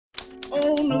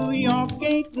York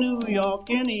ain't New York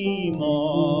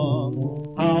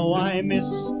anymore. How I miss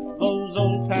those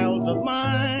old pals of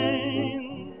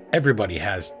mine. Everybody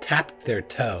has tapped their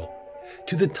toe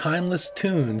to the timeless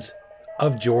tunes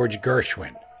of George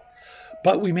Gershwin.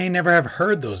 But we may never have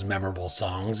heard those memorable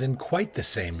songs in quite the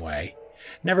same way,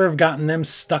 never have gotten them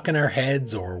stuck in our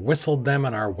heads or whistled them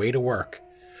on our way to work,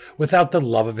 without the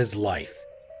love of his life,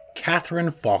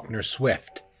 Catherine Faulkner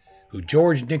Swift, who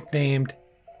George nicknamed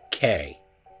Kay.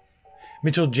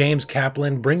 Mitchell James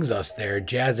Kaplan brings us their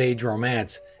jazz age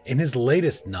romance in his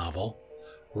latest novel,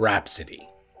 Rhapsody.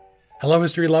 Hello,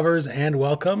 history lovers, and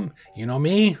welcome. You know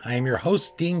me, I am your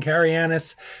host, Dean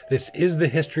Karayanis. This is the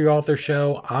History Author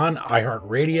Show on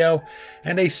iHeartRadio,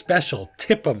 and a special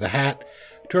tip of the hat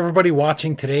to everybody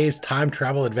watching today's time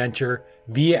travel adventure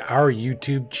via our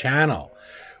YouTube channel.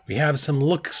 We have some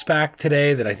looks back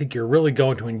today that I think you're really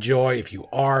going to enjoy if you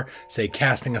are, say,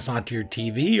 casting us onto your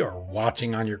TV or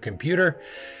watching on your computer.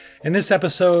 In this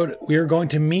episode, we are going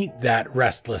to meet that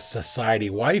restless society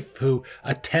wife who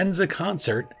attends a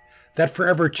concert that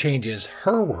forever changes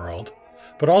her world,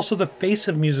 but also the face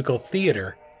of musical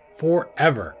theater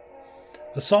forever.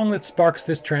 The song that sparks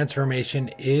this transformation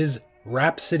is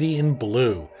Rhapsody in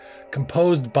Blue,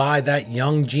 composed by that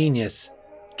young genius,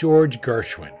 George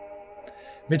Gershwin.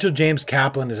 Mitchell James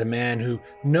Kaplan is a man who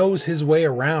knows his way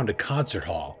around a concert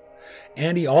hall,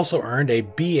 and he also earned a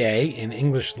BA in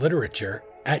English Literature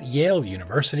at Yale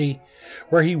University,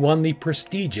 where he won the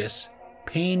prestigious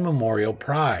Payne Memorial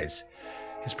Prize.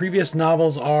 His previous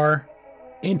novels are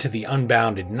Into the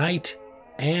Unbounded Night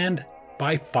and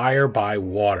By Fire by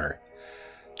Water.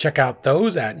 Check out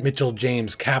those at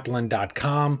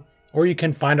mitchelljameskaplan.com, or you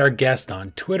can find our guest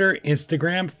on Twitter,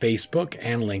 Instagram, Facebook,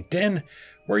 and LinkedIn,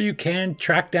 where you can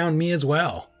track down me as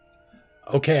well.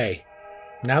 Okay,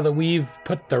 now that we've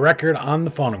put the record on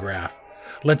the phonograph,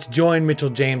 let's join Mitchell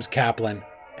James Kaplan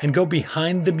and go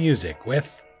behind the music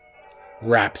with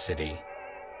Rhapsody.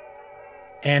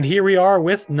 And here we are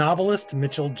with novelist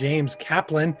Mitchell James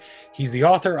Kaplan. He's the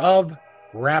author of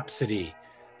Rhapsody.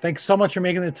 Thanks so much for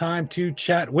making the time to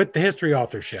chat with the History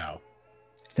Author Show.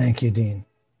 Thank you, Dean.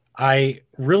 I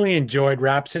really enjoyed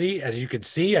Rhapsody. As you can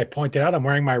see, I pointed out I'm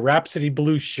wearing my Rhapsody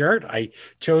blue shirt. I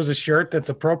chose a shirt that's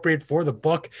appropriate for the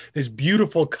book. This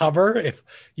beautiful cover. If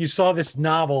you saw this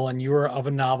novel and you were of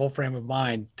a novel frame of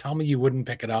mind, tell me you wouldn't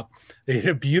pick it up. They did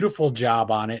a beautiful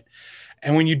job on it.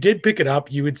 And when you did pick it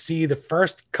up, you would see the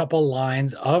first couple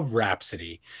lines of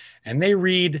Rhapsody. And they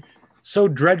read, "So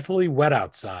dreadfully wet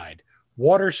outside,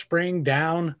 water spraying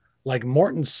down like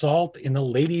Morton salt in the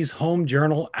Ladies' Home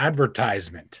Journal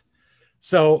advertisement."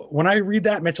 So when I read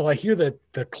that, Mitchell, I hear the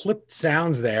clipped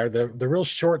sounds there, the real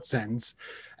short sentence.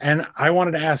 And I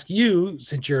wanted to ask you,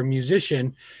 since you're a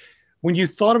musician, when you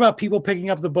thought about people picking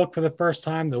up the book for the first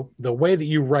time, the way that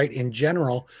you write in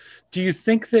general, do you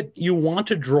think that you want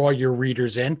to draw your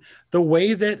readers in the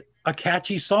way that a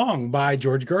catchy song by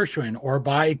George Gershwin or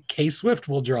by Kay Swift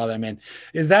will draw them in?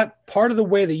 Is that part of the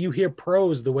way that you hear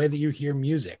prose, the way that you hear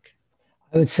music?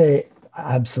 I would say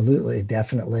absolutely,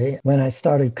 definitely. When I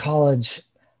started college,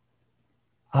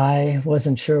 I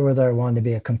wasn't sure whether I wanted to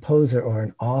be a composer or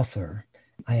an author.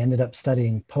 I ended up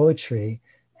studying poetry,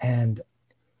 and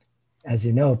as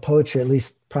you know, poetry, at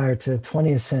least prior to the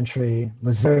 20th century,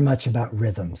 was very much about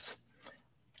rhythms.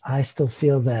 I still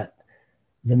feel that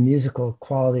the musical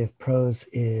quality of prose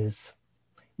is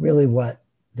really what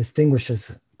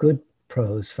distinguishes good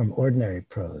prose from ordinary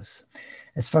prose.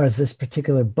 As far as this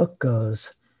particular book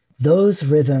goes, those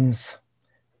rhythms,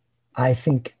 I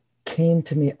think, came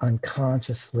to me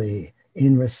unconsciously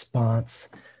in response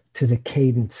to the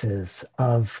cadences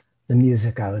of the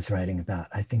music I was writing about.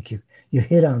 I think you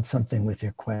hit on something with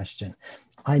your question.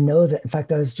 I know that, in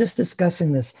fact, I was just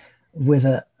discussing this with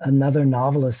another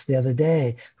novelist the other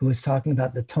day who was talking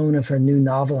about the tone of her new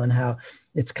novel and how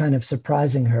it's kind of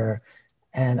surprising her.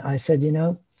 And I said,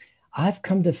 I've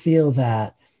come to feel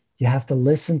that you have to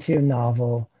listen to your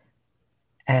novel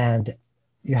and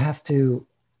you have to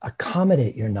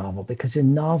accommodate your novel because your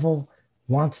novel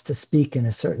wants to speak in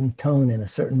a certain tone, in a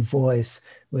certain voice,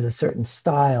 with a certain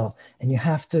style, and you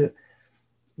have to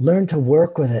learn to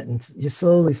work with it, and you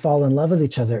slowly fall in love with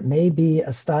each other. It may be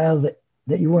a style that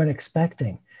you weren't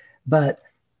expecting, but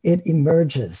it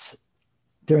emerges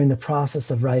during the process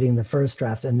of writing the first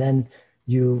draft, and then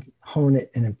you hone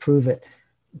it and improve it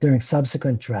during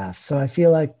subsequent drafts. So I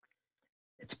feel like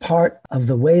it's part of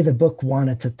the way the book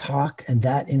wanted to talk, and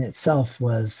that in itself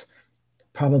was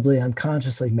probably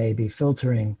unconsciously maybe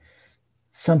filtering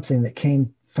something that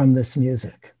came from this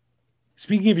music.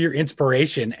 Speaking of your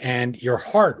inspiration and your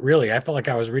heart, really, I felt like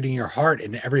I was reading your heart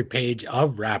in every page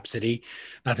of Rhapsody,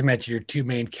 not to mention your two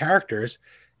main characters.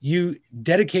 You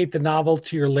dedicate the novel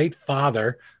to your late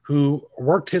father, who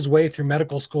worked his way through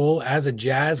medical school as a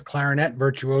jazz clarinet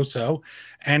virtuoso.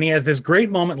 And he has this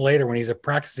great moment later when he's a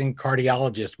practicing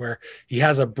cardiologist where he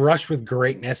has a brush with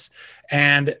greatness.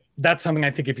 And that's something I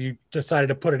think if you decided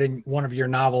to put it in one of your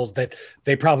novels, that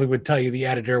they probably would tell you, the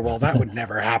editor, well, that would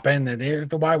never happen.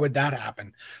 And why would that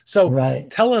happen? So Right.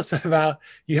 tell us about,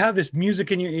 you have this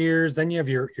music in your ears, then you have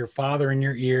your father in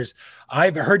your ears.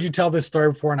 I've heard you tell this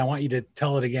story before, and I want you to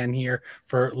tell it again here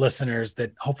for listeners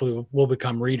that hopefully will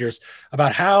become readers,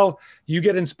 about how you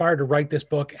get inspired to write this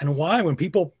book and why, when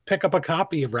people pick up a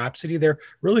copy of Rhapsody, they're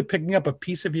really picking up a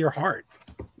piece of your heart.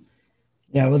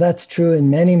 Yeah, well, that's true in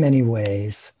many, many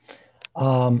ways.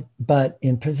 But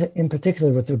in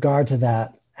particular, with regard to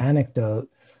that anecdote,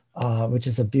 which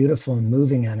is a beautiful and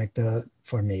moving anecdote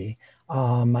for me,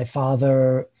 my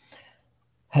father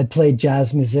had played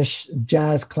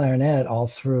jazz clarinet all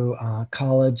through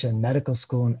college and medical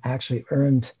school, and actually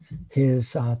earned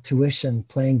his tuition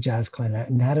playing jazz clarinet,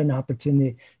 and had an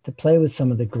opportunity to play with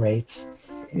some of the greats.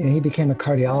 He became a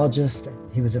cardiologist.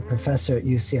 He was a professor at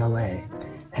UCLA,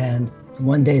 and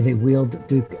one day they wheeled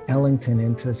Duke Ellington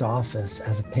into his office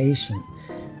as a patient,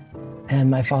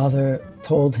 and my father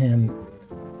told him,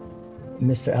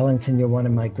 "Mr. Ellington, you're one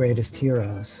of my greatest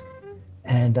heroes."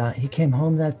 And he came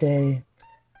home that day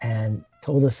and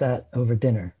told us that over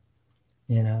dinner.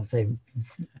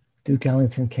 Duke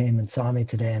Ellington came and saw me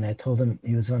today, and I told him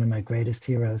he was one of my greatest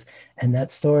heroes. And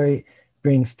that story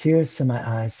brings tears to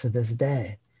my eyes to this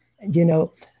day.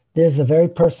 There's a very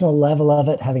personal level of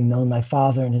it, having known my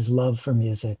father and his love for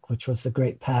music, which was the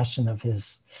great passion of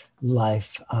his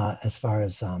life, as far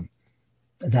as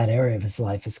that area of his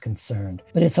life is concerned.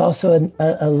 But it's also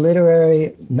a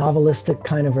literary, novelistic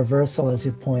kind of reversal, as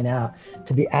you point out,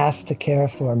 to be asked to care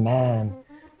for a man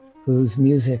whose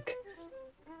music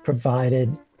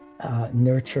provided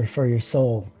nurture for your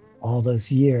soul all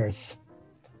those years.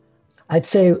 I'd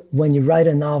say when you write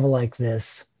a novel like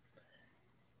this,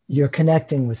 you're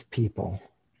connecting with people.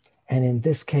 And in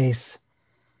this case,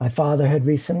 my father had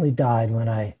recently died when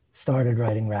I started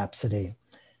writing Rhapsody.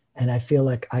 And I feel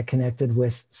like I connected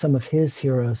with some of his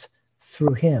heroes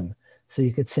through him. So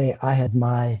you could say I had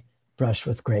my brush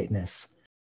with greatness,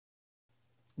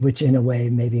 which in a way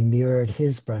maybe mirrored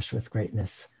his brush with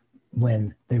greatness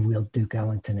when they wheeled Duke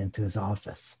Ellington into his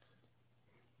office.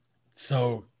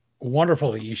 So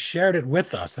wonderful that you shared it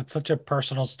with us. That's such a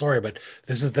personal story, but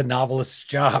this is the novelist's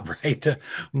job, right? To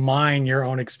mine your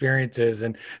own experiences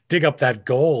and dig up that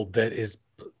gold that is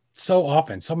so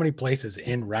often, so many places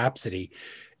in Rhapsody.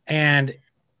 And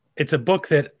it's a book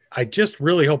that I just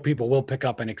really hope people will pick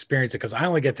up and experience it, because I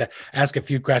only get to ask a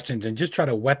few questions and just try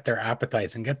to whet their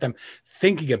appetites and get them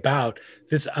thinking about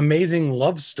this amazing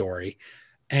love story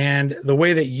and the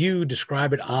way that you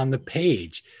describe it on the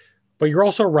page. But you're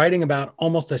also writing about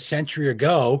almost a century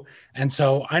ago. And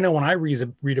so I know when I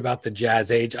read about the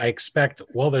Jazz Age, I expect,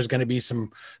 well, there's going to be some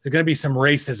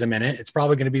racism in it. It's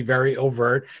probably going to be very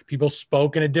overt. People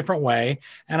spoke in a different way.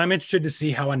 And I'm interested to see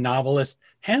how a novelist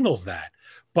handles that.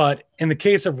 But in the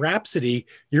case of Rhapsody,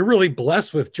 you're really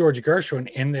blessed with George Gershwin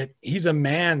in that he's a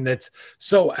man that's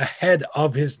so ahead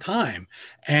of his time.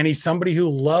 And he's somebody who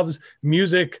loves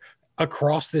music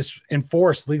across this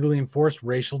legally enforced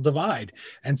racial divide.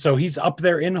 And so he's up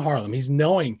there in Harlem. He's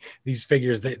knowing these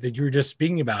figures that you were just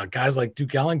speaking about, guys like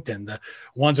Duke Ellington, the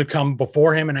ones who come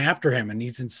before him and after him. And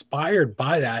he's inspired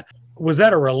by that. Was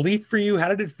that a relief for you? How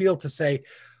did it feel to say,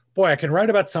 boy, I can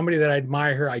write about somebody that I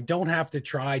admire. I don't have to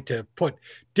try to put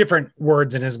different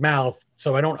words in his mouth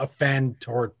so I don't offend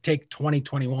or take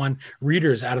 2021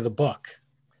 readers out of the book?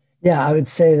 Yeah, I would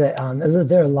say that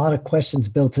there are a lot of questions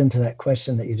built into that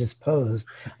question that you just posed.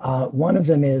 One of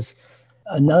them is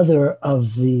another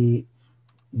of the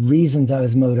reasons I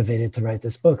was motivated to write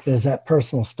this book. There's that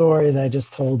personal story that I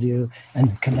just told you,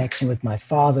 and the connection with my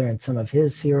father and some of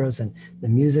his heroes and the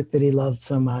music that he loved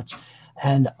so much.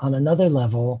 And on another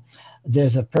level,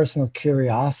 there's a personal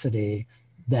curiosity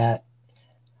that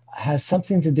has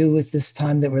something to do with this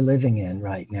time that we're living in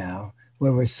right now,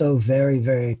 where we're so very,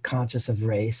 very conscious of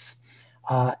race.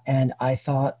 And I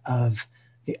thought of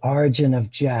the origin of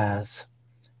jazz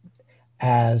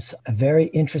as a very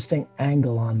interesting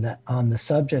angle on the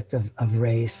subject of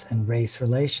race and race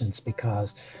relations,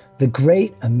 because the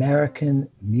great American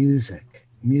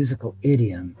musical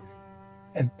idiom,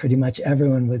 pretty much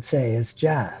everyone would say, is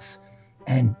jazz.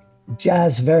 And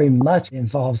jazz very much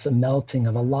involves a melting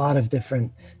of a lot of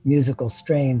different musical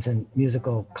strains and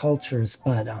musical cultures,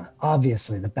 but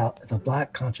obviously the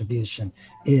black contribution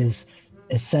is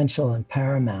essential and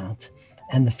paramount.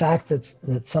 And the fact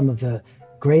that some of the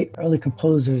great early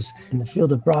composers in the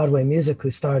field of Broadway music who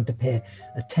started to pay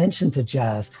attention to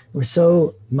jazz were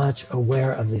so much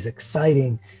aware of these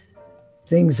exciting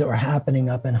things that were happening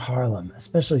up in Harlem,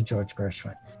 especially George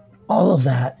Gershwin. All of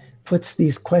that puts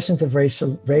these questions of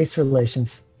race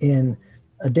relations in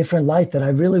a different light that I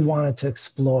really wanted to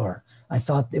explore. I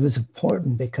thought it was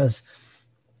important because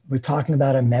we're talking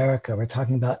about America, we're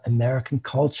talking about American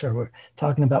culture, we're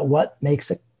talking about what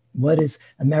is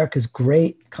America's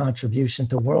great contribution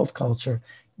to world culture.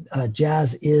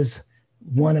 Jazz is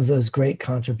one of those great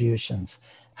contributions.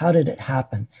 How did it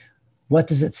happen? What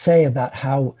does it say about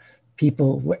how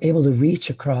people were able to reach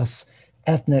across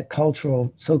ethnic,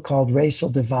 cultural, so-called racial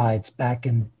divides back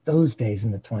in those days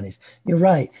in the 20s? You're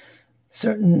right.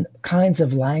 Certain kinds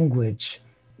of language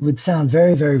would sound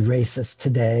very, very racist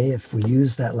today if we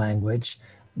use that language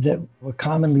that were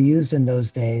commonly used in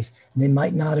those days. They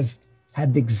might not have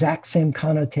had the exact same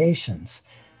connotations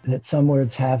that some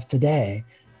words have today.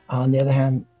 On the other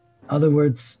hand, other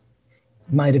words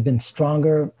might have been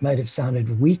stronger, might have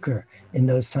sounded weaker in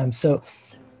those times. So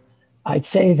I'd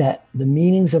say that the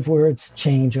meanings of words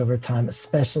change over time,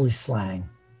 especially slang.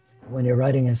 When you're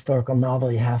writing a historical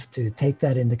novel, you have to take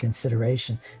that into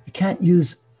consideration. You can't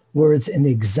use words in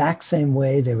the exact same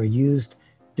way they were used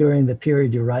during the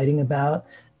period you're writing about,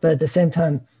 but at the same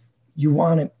time, you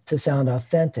want it to sound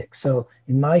authentic. So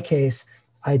in my case,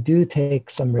 I do take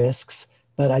some risks,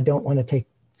 but I don't want to take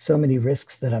so many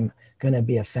risks that I'm going to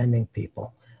be offending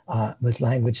people with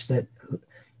language that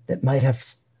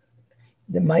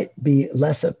might be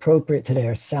less appropriate today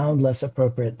or sound less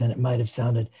appropriate than it might have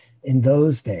sounded in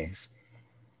those days.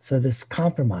 So this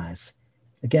compromise,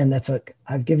 again,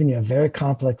 I've given you a very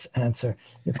complex answer.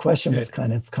 Your question was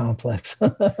kind of complex.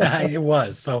 It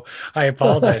was. So I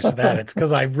apologize for that. It's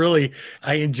because I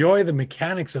enjoy the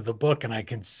mechanics of the book, and I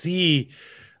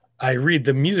read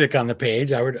the music on the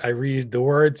page. I read the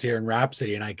words here in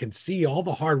Rhapsody, and I can see all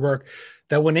the hard work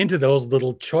that went into those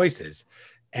little choices.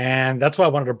 And that's why I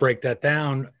wanted to break that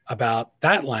down about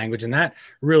that language and that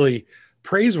really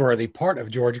praiseworthy part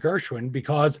of George Gershwin,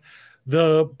 because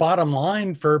the bottom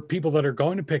line for people that are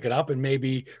going to pick it up and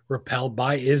maybe repelled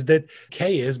by is that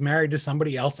Kay is married to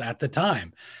somebody else at the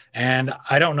time. And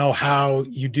I don't know how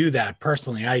you do that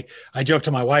personally. I joke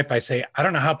to my wife, I say, I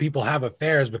don't know how people have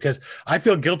affairs because I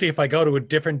feel guilty if I go to a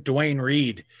different Duane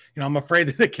Reade. I'm afraid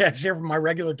that the cashier from my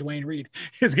regular Duane Reade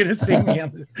is going to see me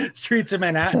on the streets of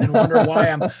Manhattan and wonder why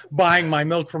I'm buying my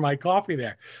milk for my coffee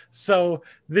there. So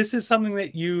this is something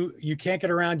that you can't get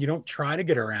around. You don't try to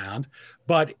get around,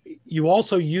 but you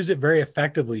also use it very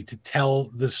effectively to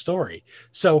tell the story.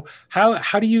 So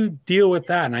how do you deal with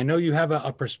that? And I know you have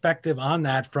a perspective on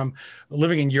that from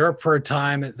living in Europe for a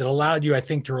time that allowed you, I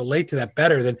think, to relate to that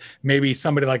better than maybe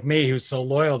somebody like me who's so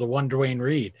loyal to one Duane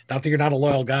Reade. Not that you're not a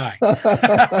loyal guy.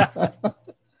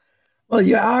 Well,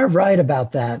 you are right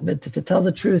about that. But to tell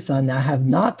the truth, I have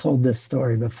not told this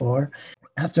story before.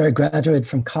 After I graduated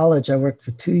from college, I worked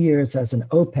for 2 years as an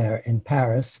au pair in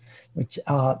Paris,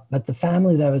 but the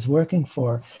family that I was working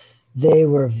for, they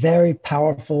were a very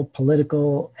powerful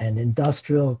political and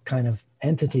industrial kind of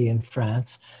entity in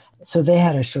France. So they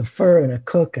had a chauffeur and a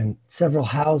cook and several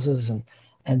houses,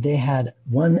 and they had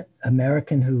one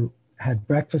American who had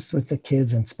breakfast with the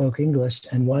kids and spoke English,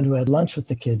 and one who had lunch with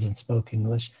the kids and spoke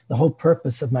English. The whole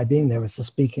purpose of my being there was to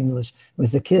speak English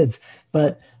with the kids.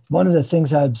 But one of the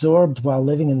things I absorbed while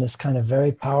living in this kind of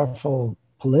very powerful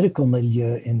political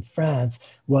milieu in France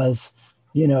was,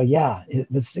 it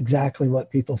was exactly what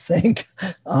people think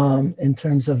in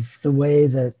terms of the way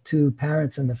that two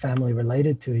parents in the family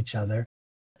related to each other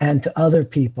and to other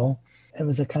people. It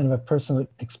was a kind of a personal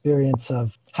experience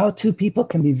of how two people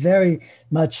can be very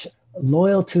much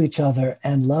loyal to each other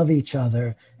and love each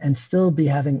other and still be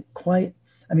having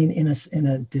in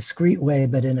a discreet way,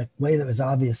 but in a way that was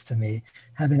obvious to me,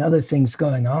 having other things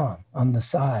going on the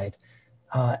side.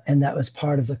 And that was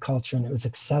part of the culture and it was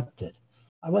accepted.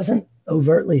 I wasn't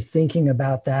overtly thinking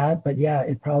about that, but yeah,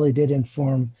 it probably did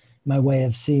inform my way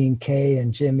of seeing Kay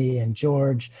and Jimmy and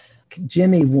George.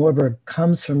 Jimmy Warburg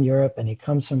comes from Europe and he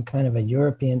comes from kind of a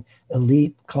European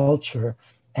elite culture.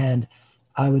 And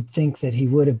I would think that he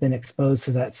would have been exposed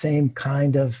to that same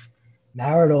kind of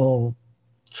marital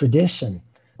tradition.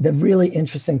 The really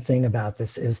interesting thing about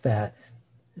this is that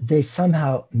they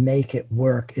somehow make it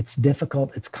work. It's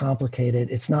difficult, it's complicated,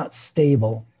 it's not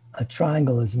stable. A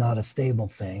triangle is not a stable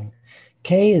thing.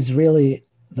 Kay is really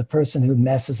the person who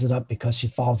messes it up because she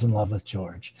falls in love with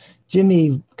George.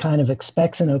 Jimmy kind of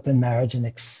expects an open marriage and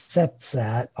accepts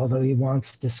that, although he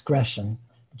wants discretion.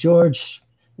 George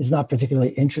is not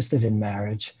particularly interested in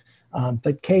marriage,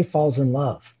 but Kay falls in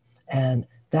love. And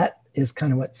that is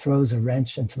kind of what throws a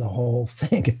wrench into the whole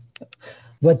thing.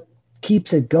 What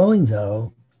keeps it going,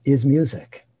 though, is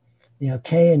music.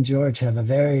 Kay and George have a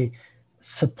very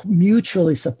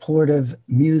mutually supportive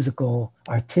musical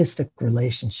artistic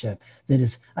relationship that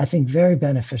is, I think, very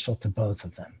beneficial to both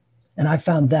of them. And I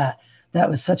found that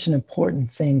was such an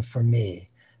important thing for me,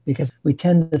 because we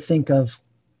tend to think of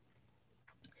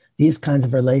these kinds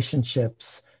of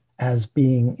relationships as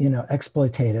being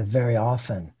exploitative very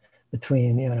often,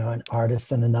 between an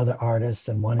artist and another artist,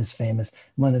 and one is famous,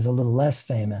 one is a little less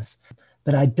famous.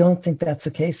 But I don't think that's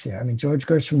the case here. I mean, George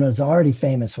Gershwin was already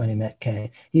famous when he met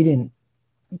Kay. He didn't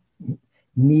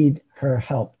need her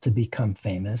help to become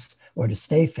famous or to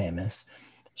stay famous.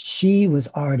 She was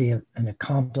already an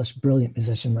accomplished, brilliant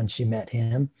musician when she met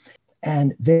him.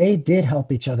 And they did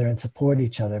help each other and support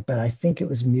each other, but I think it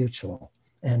was mutual.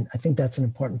 And I think that's an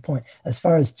important point. As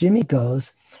far as Jimmy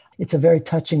goes, it's a very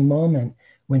touching moment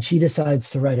when she decides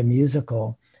to write a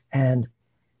musical, and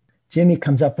Jimmy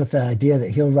comes up with the idea that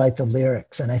he'll write the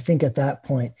lyrics. And I think at that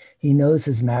point, he knows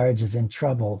his marriage is in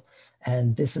trouble.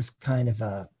 And this is kind of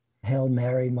a Hail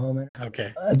Mary moment.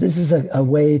 Okay. This is a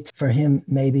way for him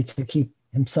maybe to keep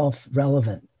himself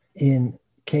relevant in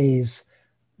Kay's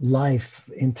life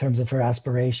in terms of her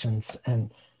aspirations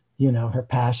and, her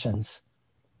passions.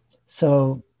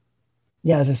 So,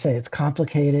 yeah, as I say, it's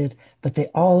complicated, but they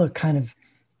all are kind of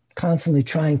constantly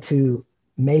trying to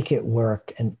make it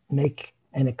work and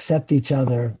accept each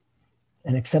other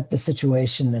and accept the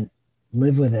situation and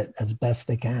live with it as best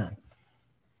they can.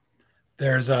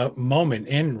 There's a moment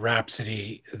in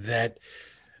Rhapsody that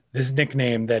this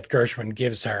nickname that Gershwin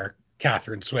gives her,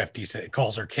 Catherine Swift,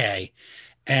 calls her Kay,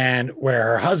 and where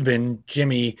her husband,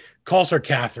 Jimmy, calls her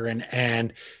Catherine,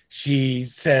 and she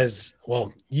says,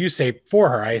 well, you say for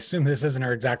her, I assume this isn't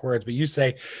her exact words, but you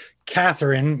say,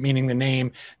 Catherine, meaning the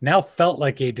name, now felt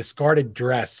like a discarded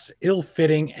dress,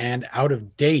 ill-fitting and out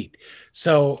of date.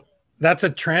 So that's a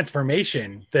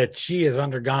transformation that she has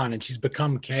undergone, and she's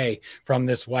become Kay from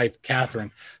this wife,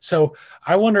 Catherine. So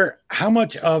I wonder how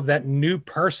much of that new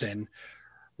person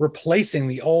replacing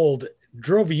the old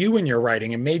drove you in your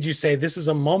writing and made you say, this is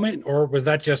a moment, or was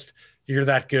that just, you're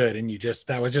that good and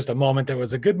that was just a moment that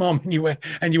was a good moment, you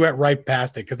went right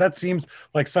past it? Because that seems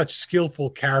like such skillful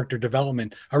character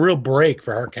development, a real break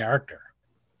for her character.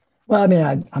 Well, I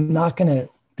mean, I'm not going to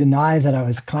deny that I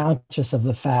was conscious of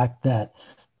the fact that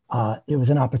it was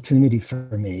an opportunity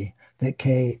for me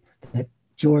that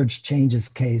George changes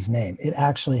Kay's name. It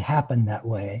actually happened that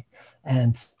way.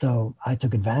 And so I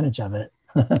took advantage of it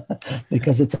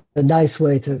because it's a nice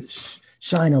way to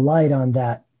shine a light on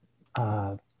that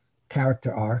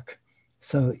character arc.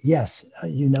 So yes,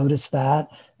 you notice that.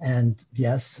 And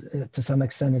yes, to some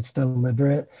extent it's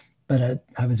deliberate, but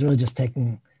I was really just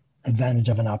taking advantage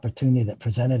of an opportunity that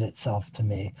presented itself to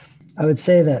me. I would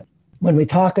say that when we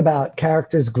talk about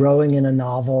characters growing in a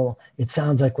novel, it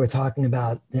sounds like we're talking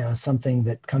about something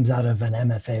that comes out of an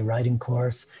MFA writing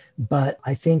course. But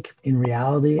I think in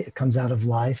reality, it comes out of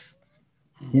life,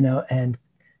 and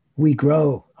we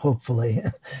grow, hopefully,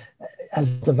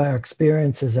 as of our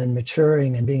experiences and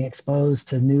maturing and being exposed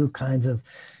to new kinds of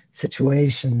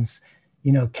situations.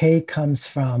 Kay comes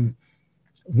from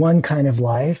one kind of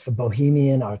life, a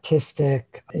bohemian,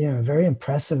 artistic, very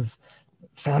impressive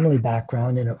family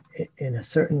background in a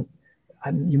certain,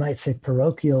 you might say,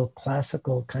 parochial,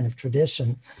 classical kind of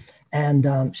tradition.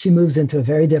 And she moves into a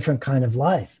very different kind of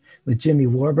life with Jimmy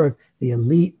Warburg, the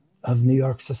elite of New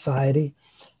York society.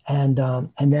 And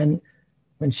then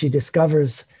when she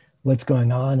discovers what's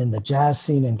going on in the jazz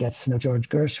scene and gets to know George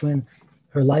Gershwin,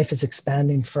 her life is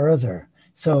expanding further.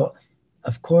 So,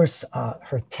 of course,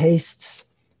 her tastes,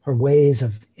 her ways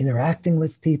of interacting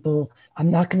with people,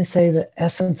 I'm not going to say the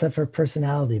essence of her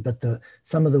personality, but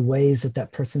some of the ways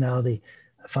that personality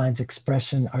finds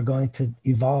expression are going to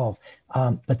evolve.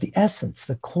 But the essence,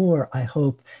 the core, I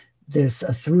hope there's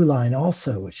a through line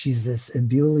also. She's this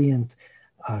ebullient,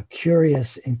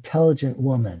 curious, intelligent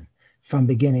woman from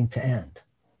beginning to end,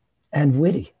 and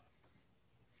witty.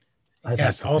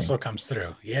 Yes, also comes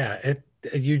through. Yeah,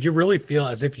 you really feel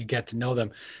as if you get to know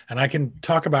them. And I can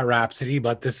talk about Rhapsody,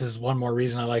 but this is one more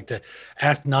reason I like to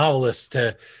ask novelists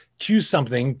to choose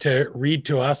something to read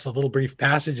to us, a little brief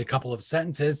passage, a couple of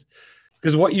sentences,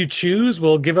 because what you choose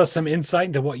will give us some insight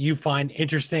into what you find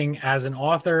interesting as an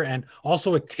author, and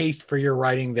also a taste for your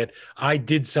writing that I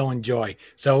did so enjoy.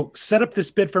 So set up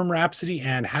this bit from Rhapsody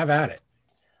and have at it.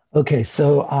 Okay,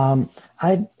 so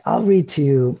I'll read to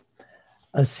you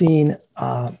a scene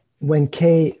when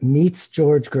Kay meets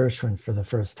George Gershwin for the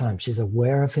first time. She's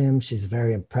aware of him. She's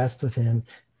very impressed with him.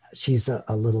 She's a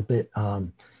little bit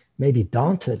maybe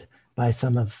daunted by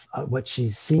some of what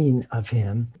she's seen of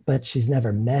him, but she's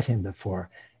never met him before.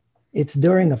 It's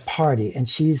during a party, and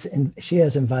she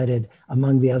has invited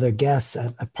among the other guests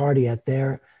at a party at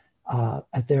their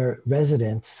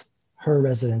residence, her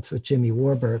residence with Jimmy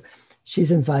Warburg.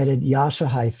 She's invited Yasha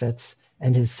Heifetz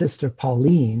and his sister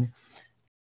Pauline.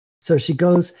 So she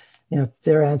goes,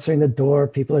 they're answering the door,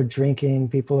 people are drinking,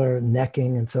 people are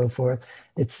necking and so forth.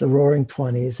 It's the roaring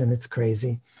 20s and it's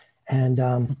crazy.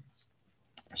 And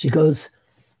she goes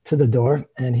to the door,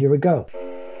 and here we go.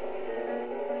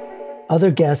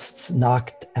 Other guests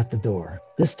knocked at the door.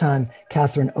 This time,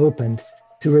 Catherine opened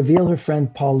to reveal her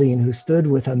friend Pauline, who stood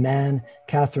with a man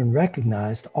Catherine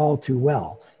recognized all too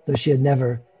well, though she had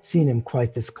never seen him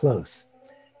quite this close.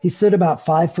 He stood about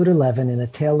 5'11" in a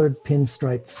tailored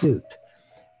pinstriped suit,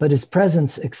 but his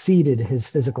presence exceeded his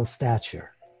physical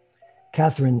stature.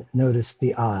 Catherine noticed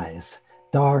the eyes,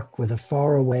 dark with a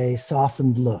faraway,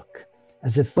 softened look,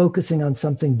 as if focusing on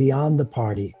something beyond the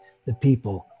party, the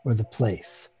people, or the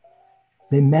place.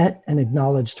 They met and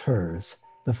acknowledged hers,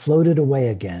 but floated away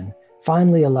again,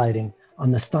 finally alighting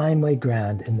on the Steinway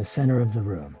Grand in the center of the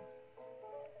room.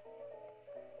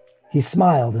 He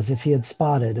smiled as if he had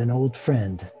spotted an old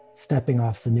friend stepping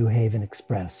off the New Haven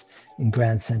Express in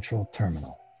Grand Central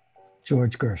Terminal.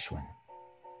 George Gershwin.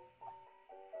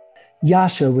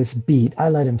 Yasha was beat. I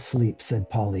let him sleep, said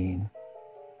Pauline.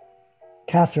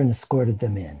 Catherine escorted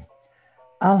them in.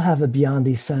 I'll have a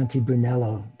Biondi Santi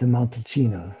Brunello de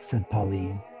Montalcino, said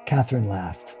Pauline. Catherine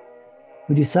laughed.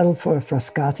 Would you settle for a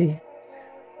Frascati?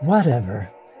 Whatever.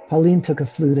 Pauline took a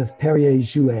flute of Perrier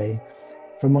Jouet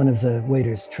from one of the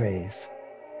waiter's trays.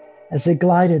 As they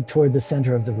glided toward the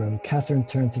center of the room, Catherine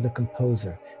turned to the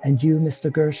composer. And you, Mr.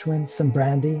 Gershwin, some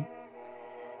brandy?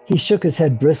 He shook his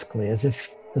head briskly, as if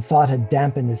the thought had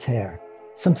dampened his hair.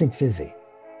 Something fizzy.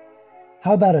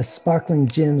 How about a sparkling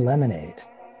gin lemonade?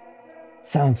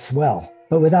 Sounds swell,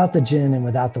 but without the gin and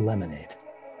without the lemonade.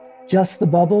 Just the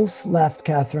bubbles? Laughed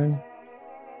Catherine.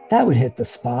 That would hit the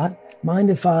spot.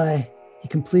 Mind if I... He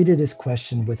completed his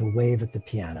question with a wave at the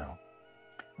piano.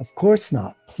 Of course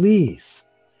not. Please.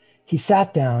 He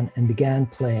sat down and began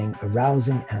playing a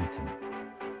rousing anthem.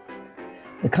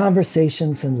 The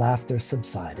conversations and laughter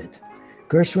subsided.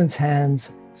 Gershwin's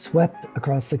hands swept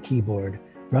across the keyboard,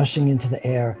 brushing into the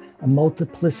air a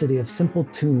multiplicity of simple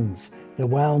tunes that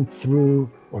wound through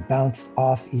or bounced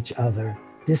off each other,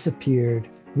 disappeared,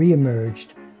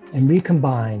 re-emerged, and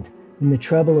recombined in the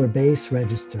treble or bass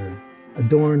register,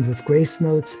 adorned with grace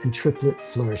notes and triplet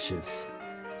flourishes.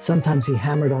 Sometimes he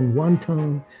hammered on one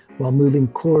tone while moving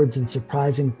chords in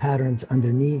surprising patterns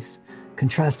underneath,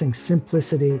 contrasting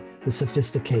simplicity with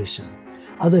sophistication.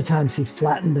 Other times he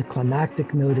flattened a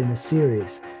climactic note in a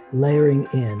series, layering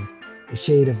in a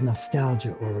shade of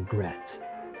nostalgia or regret.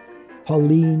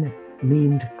 Pauline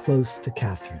leaned close to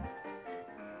Catherine.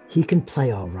 He can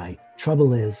play all right.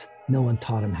 Trouble is, no one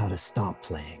taught him how to stop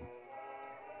playing.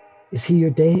 Is he your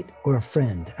date or a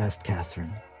friend? Asked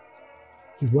Catherine.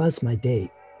 He was my date.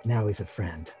 Now he's a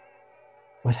friend.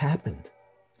 What happened?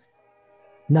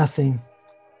 Nothing.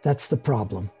 That's the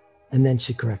problem. And then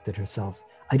she corrected herself.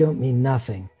 I don't mean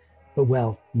nothing, but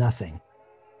well, nothing.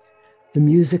 The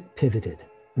music pivoted.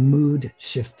 The mood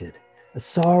shifted. A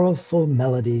sorrowful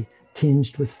melody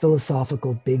tinged with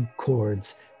philosophical big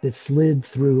chords that slid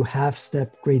through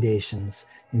half-step gradations,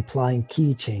 implying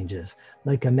key changes,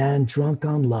 like a man drunk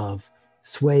on love,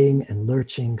 swaying and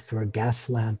lurching through a gas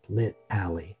lamp-lit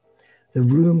alley. The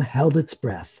room held its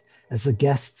breath as the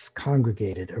guests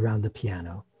congregated around the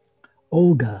piano.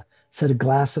 Olga set a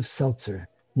glass of seltzer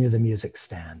near the music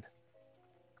stand.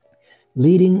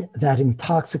 Leading that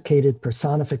intoxicated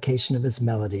personification of his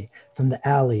melody from the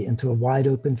alley into a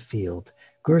wide-open field,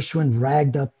 Gershwin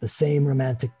ragged up the same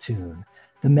romantic tune.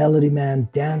 The melody man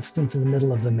danced into the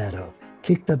middle of the meadow,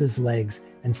 kicked up his legs,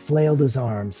 and flailed his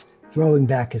arms, throwing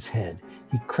back his head.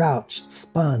 He crouched,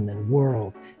 spun, and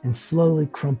whirled, and slowly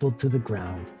crumpled to the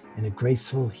ground in a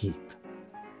graceful heap.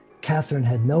 Catherine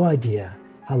had no idea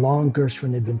how long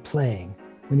Gershwin had been playing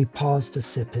when he paused to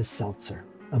sip his seltzer,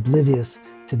 oblivious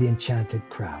to the enchanted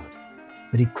crowd.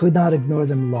 But he could not ignore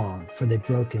them long, for they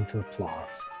broke into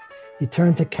applause. He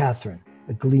turned to Catherine,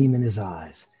 a gleam in his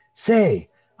eyes. Say,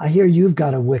 I hear you've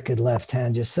got a wicked left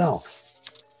hand yourself.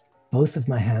 Both of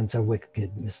my hands are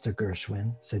wicked, Mr.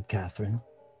 Gershwin, said Catherine.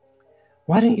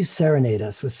 Why don't you serenade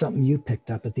us with something you picked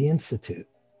up at the Institute?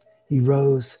 He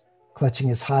rose, clutching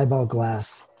his highball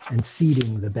glass and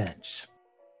seating the bench.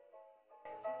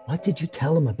 What did you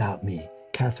tell him about me?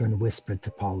 Catherine whispered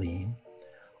to Pauline.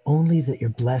 Only that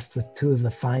you're blessed with two of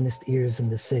the finest ears in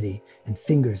the city and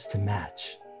fingers to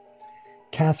match.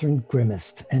 Catherine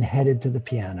grimaced and headed to the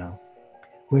piano,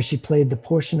 where she played the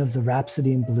portion of the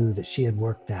Rhapsody in Blue that she had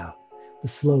worked out, the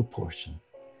slow portion.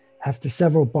 After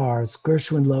several bars,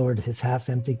 Gershwin lowered his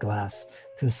half-empty glass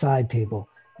to a side table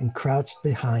and crouched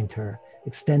behind her,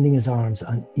 extending his arms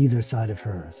on either side of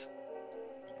hers.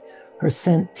 Her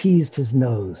scent teased his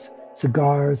nose,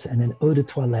 cigars and an eau de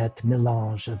toilette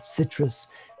melange of citrus,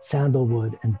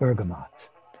 sandalwood, and bergamot.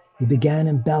 He began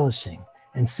embellishing,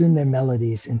 and soon their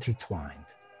melodies intertwined.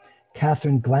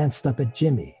 Catherine glanced up at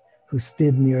Jimmy, who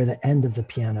stood near the end of the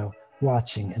piano,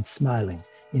 watching and smiling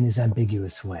in his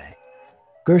ambiguous way.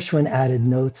 Gershwin added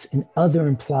notes in other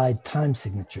implied time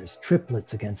signatures,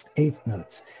 triplets against eighth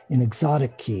notes in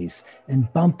exotic keys,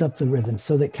 and bumped up the rhythm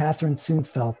so that Catherine soon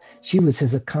felt she was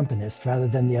his accompanist rather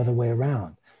than the other way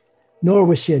around. Nor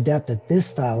was she adept at this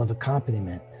style of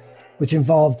accompaniment, which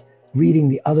involved reading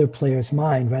the other player's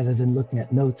mind rather than looking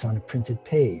at notes on a printed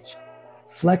page.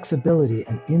 Flexibility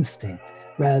and instinct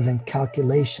rather than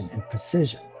calculation and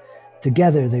precision.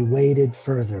 Together they waded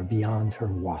further beyond her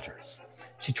waters.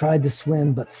 She tried to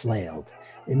swim but flailed.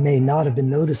 It may not have been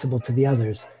noticeable to the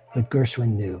others, but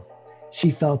Gershwin knew.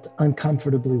 She felt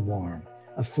uncomfortably warm,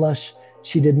 a flush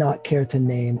she did not care to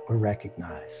name or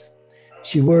recognize.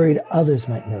 She worried others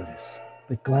might notice,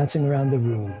 but glancing around the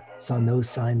room, saw no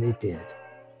sign they did.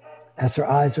 As her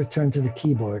eyes returned to the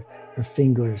keyboard, her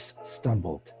fingers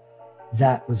stumbled.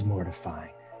 That was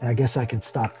mortifying. And I guess I can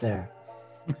stop there.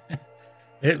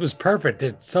 It was perfect.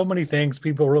 It's so many things.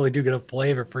 People really do get a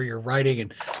flavor for your writing,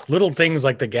 and little things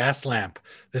like the gas lamp.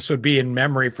 This would be in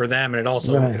memory for them, and it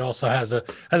also has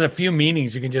a few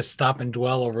meanings. You can just stop and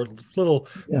dwell over little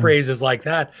phrases like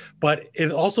that. But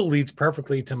it also leads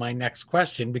perfectly to my next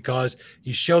question, because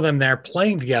you show them there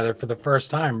playing together for the first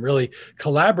time, really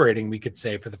collaborating, we could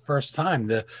say, for the first time.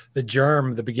 The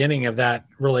germ, the beginning of that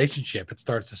relationship, it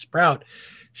starts to sprout.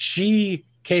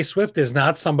 Kay Swift is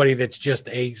not somebody that's just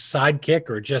a sidekick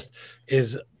or just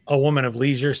is a woman of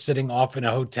leisure sitting off in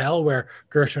a hotel where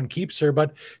Gershwin keeps her,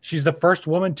 but she's the first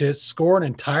woman to score an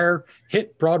entire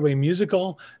hit Broadway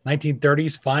musical,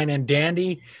 1930s Fine and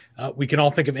Dandy. We can all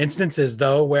think of instances,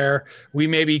 though, where we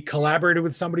maybe collaborated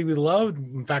with somebody we loved.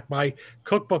 In fact, my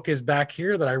cookbook is back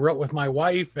here that I wrote with my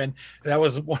wife, and that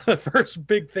was one of the first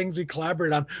big things we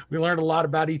collaborated on. We learned a lot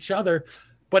about each other.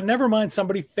 But never mind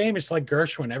somebody famous like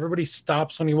Gershwin. Everybody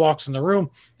stops when he walks in the room.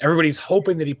 Everybody's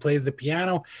hoping that he plays the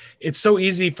piano. It's so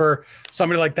easy for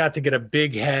somebody like that to get a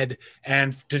big head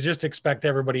and to just expect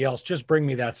everybody else, just bring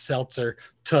me that seltzer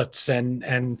toots.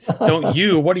 And don't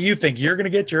you, what do you think? You're going to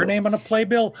get your name on a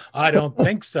playbill? I don't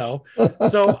think so.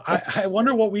 So I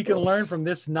wonder what we can learn from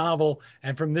this novel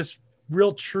and from this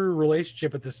real true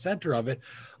relationship at the center of it,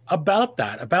 about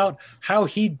how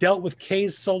he dealt with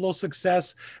Kay's solo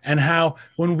success, and how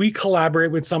when we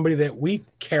collaborate with somebody that we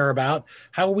care about,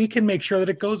 how we can make sure that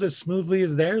it goes as smoothly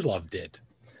as theirs love did.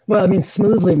 Well, I mean,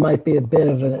 smoothly might be a bit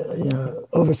of a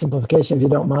oversimplification, if you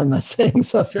don't mind my saying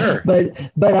so. Sure.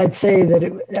 But I'd say that,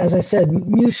 as I said,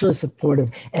 mutually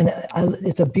supportive. And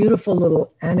it's a beautiful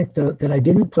little anecdote that I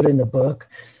didn't put in the book,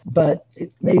 but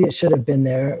maybe it should have been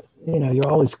there. You're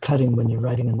always cutting when you're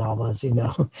writing a novel, as you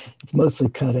know. It's mostly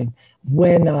cutting.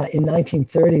 When in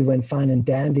 1930, when Fine and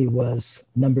Dandy was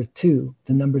number 2,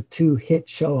 the number 2 hit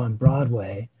show on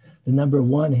Broadway, the number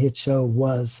 1 hit show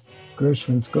was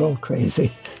Gershwin's Girl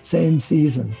Crazy, same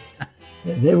season.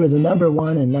 They were the number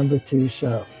 1 and number 2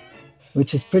 show,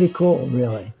 which is pretty cool,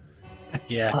 really.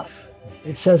 Yeah.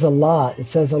 It says a lot. It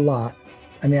says a lot.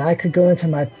 I mean, I could go into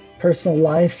my personal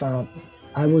life.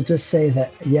 I will just say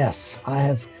that, yes,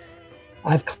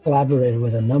 I've collaborated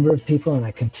with a number of people, and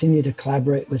I continue to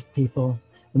collaborate with people.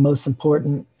 The most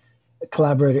important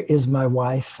collaborator is my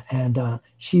wife, and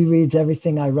she reads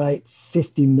everything I write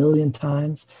 50 million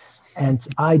times. And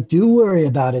I do worry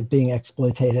about it being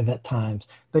exploitative at times,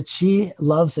 but she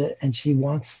loves it, and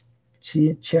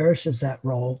she cherishes that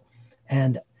role.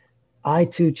 And I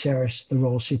too cherish the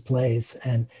role she plays,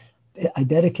 and I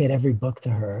dedicate every book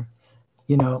to her.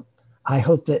 I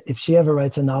hope that if she ever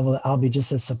writes a novel, I'll be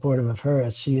just as supportive of her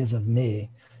as she is of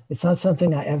me. It's not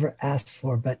something I ever asked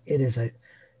for, but it is a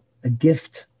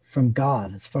gift from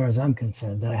God, as far as I'm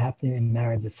concerned, that I happen to be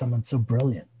married with someone so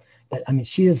brilliant.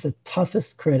 She is the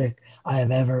toughest critic I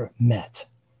have ever met.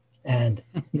 And,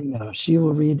 she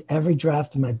will read every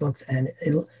draft of my books, and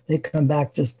they come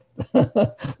back just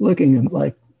looking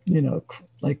like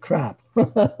crap,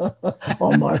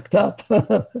 all marked up.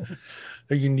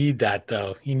 You need that,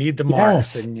 though. You need the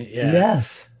marks. Yes. And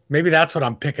Yes. Maybe that's what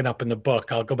I'm picking up in the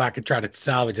book. I'll go back and try to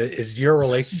salvage it. Is your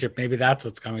relationship? Maybe that's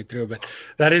what's coming through. But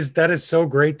that is so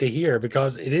great to hear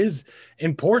because it is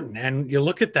important. And you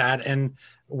look at that, and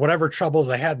whatever troubles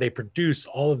they had, they produce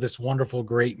all of this wonderful,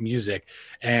 great music,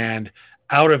 and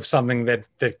out of something that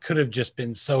could have just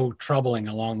been so troubling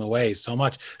along the way. So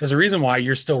much. There's a reason why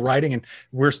you're still writing, and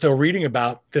we're still reading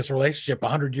about this relationship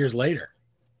 100 years later.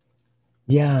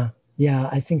 Yeah, yeah,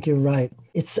 I think you're right.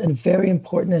 It's a very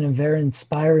important and a very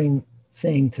inspiring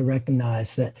thing to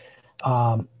recognize that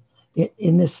um,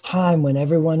 in this time when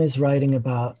everyone is writing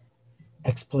about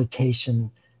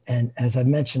exploitation, and as I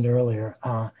mentioned earlier,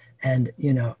 and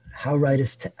how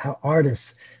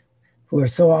artists who are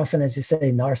so often, as you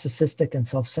say, narcissistic and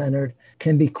self-centered,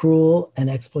 can be cruel and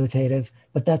exploitative,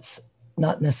 but that's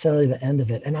not necessarily the end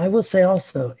of it. And I will say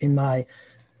also in my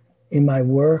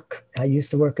work, I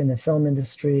used to work in the film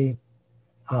industry,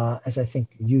 as I think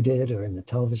you did, or in the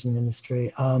television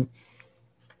industry.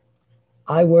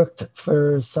 I worked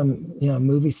for some,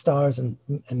 movie stars and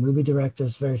movie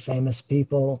directors, very famous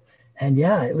people. And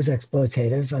yeah, it was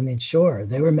exploitative. I mean, sure,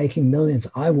 they were making millions.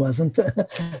 I wasn't,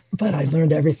 but I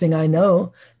learned everything I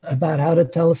know about how to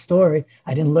tell a story.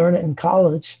 I didn't learn it in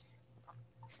college.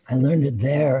 I learned it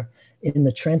there in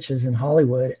the trenches in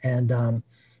Hollywood. And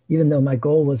even though my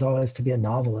goal was always to be a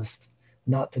novelist,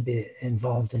 not to be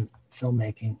involved in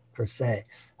filmmaking per se,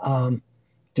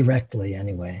 directly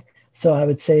anyway. So I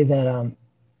would say that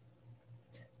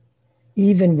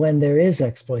even when there is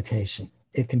exploitation,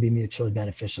 it can be mutually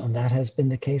beneficial. And that has been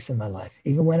the case in my life.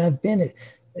 Even when I've been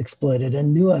exploited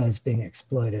and knew I was being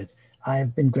exploited,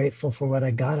 I've been grateful for what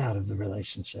I got out of the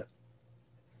relationship.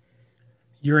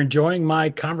 You're enjoying my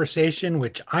conversation,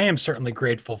 which I am certainly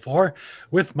grateful for,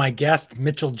 with my guest,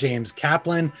 Mitchell James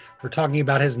Kaplan. We're talking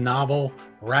about his novel,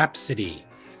 Rhapsody.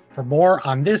 For more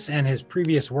on this and his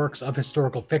previous works of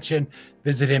historical fiction,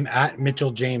 visit him at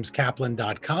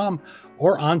mitchelljameskaplan.com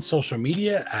or on social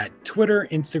media at Twitter,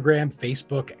 Instagram,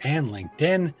 Facebook, and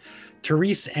LinkedIn.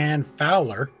 Therese Ann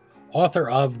Fowler, author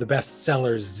of the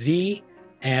bestsellers Z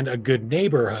and A Good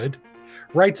Neighborhood,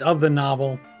 writes of the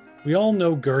novel, "We all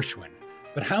know Gershwin,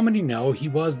 but how many know he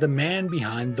was the man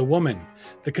behind the woman,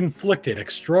 the conflicted,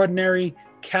 extraordinary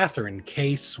Catherine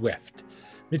K. Swift?"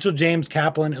 Mitchell James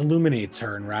Kaplan illuminates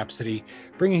her in Rhapsody,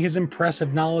 bringing his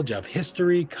impressive knowledge of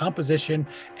history, composition,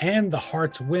 and the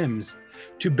heart's whims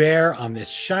to bear on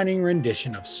this shining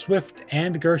rendition of Swift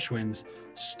and Gershwin's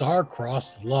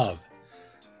Star-Crossed Love.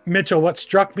 Mitchell, what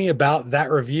struck me about that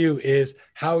review is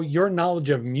how your knowledge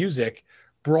of music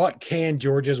brought Kay and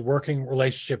George's working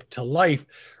relationship to life.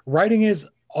 Writing is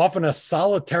often a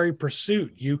solitary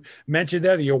pursuit. You mentioned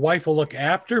there that your wife will look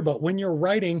after, but when you're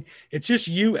writing, it's just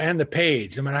you and the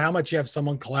page. No matter how much you have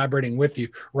someone collaborating with you,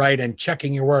 right, and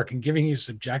checking your work and giving you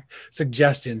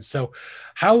suggestions. So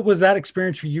how was that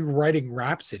experience for you writing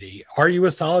Rhapsody? Are you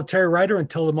a solitary writer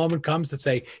until the moment comes to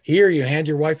say, here, you hand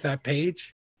your wife that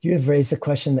page? You have raised a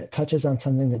question that touches on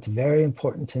something that's very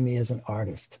important to me as an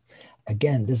artist.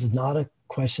 Again, this is not a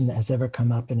question that has ever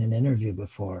come up in an interview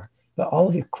before. But all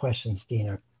of your questions, Dean,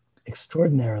 are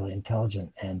extraordinarily intelligent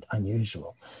and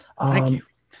unusual. Thank you.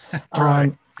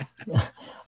 I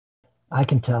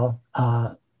can tell,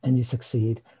 and you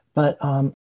succeed. But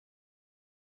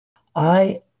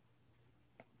I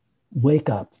wake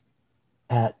up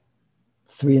at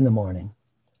 3 a.m.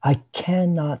 I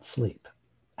cannot sleep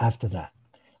after that.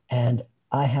 And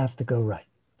I have to go write.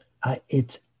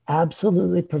 It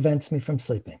absolutely prevents me from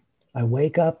sleeping. I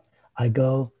wake up, I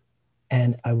go,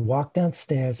 and I walk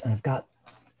downstairs and I've got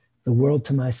the world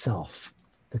to myself.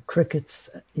 The crickets,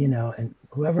 and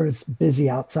whoever is busy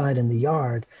outside in the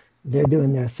yard, they're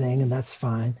doing their thing, and that's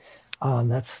fine.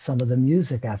 That's some of the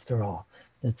music after all.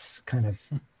 That's kind of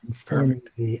informing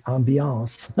the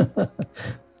ambiance.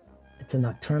 It's a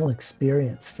nocturnal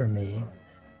experience for me.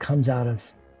 Comes out of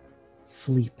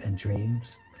sleep and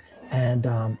dreams. And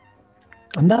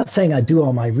I'm not saying I do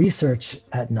all my research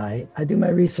at night. I do my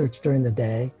research during the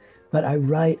day, but I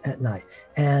write at night.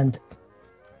 And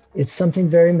it's something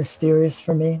very mysterious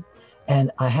for me.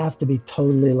 And I have to be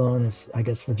totally alone, as I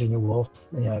guess Virginia Woolf,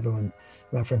 everyone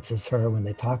references her when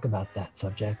they talk about that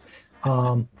subject.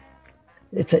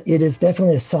 It is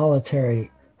definitely a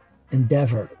solitary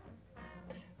endeavor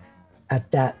at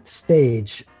that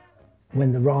stage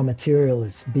when the raw material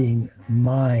is being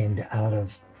mined out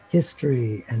of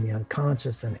history and the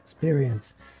unconscious and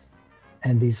experience,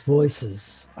 and these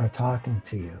voices are talking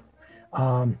to you.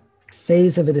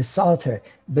 Phase of it is solitary,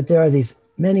 but there are these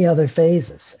many other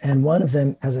phases. And one of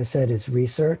them, as I said, is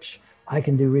research. I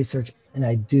can do research, and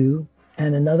I do.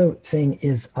 And another thing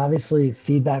is obviously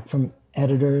feedback from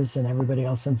editors and everybody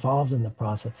else involved in the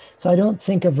process. So I don't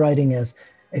think of writing as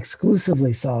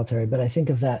exclusively solitary, but I think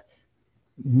of that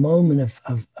moment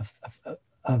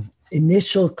of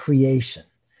initial creation,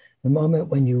 the moment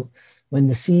when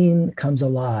the scene comes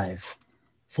alive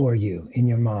for you in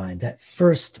your mind, that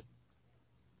first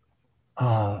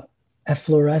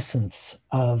efflorescence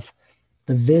of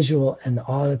the visual and the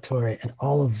auditory and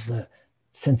all of the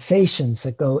sensations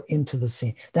that go into the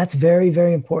scene. That's very,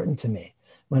 very important to me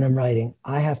when I'm writing.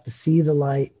 I have to see the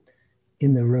light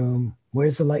in the room.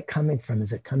 Where's the light coming from?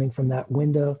 Is it coming from that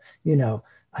window? You know,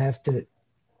 I have to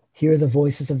hear the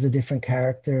voices of the different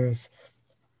characters.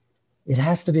 It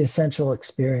has to be a central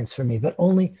experience for me, but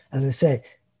only, as I say,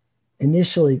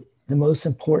 initially, the most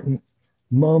important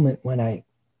moment when I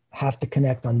have to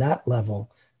connect on that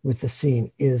level with the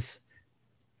scene is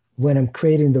when I'm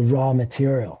creating the raw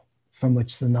material from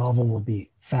which the novel will be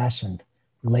fashioned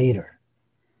later.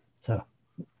 So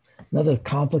another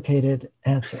complicated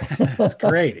answer. That's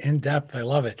great. In depth. I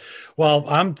love it. Well,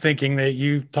 I'm thinking that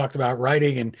you talked about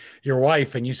writing and your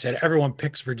wife, and you said everyone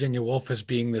picks Virginia Woolf as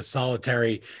being the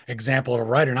solitary example of a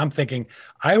writer. And I'm thinking,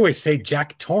 I always say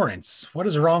Jack Torrance. What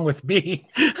is wrong with me?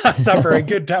 It's not very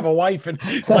good to have a wife and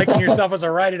liking yourself as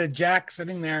a writer to Jack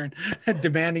sitting there and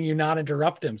demanding you not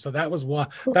interrupt him. So that was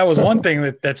one thing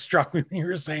that struck me when you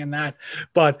were saying that.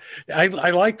 But I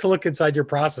like to look inside your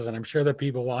process, and I'm sure that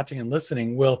people watching and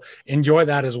listening will enjoy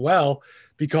that as well,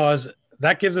 because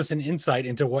that gives us an insight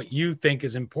into what you think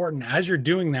is important as you're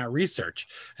doing that research.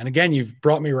 And again, you've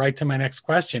brought me right to my next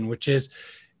question, which is,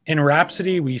 in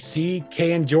Rhapsody, we see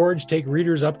Kay and George take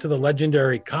readers up to the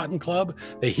legendary Cotton Club.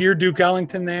 They hear Duke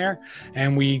Ellington there,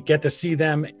 and we get to see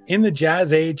them in the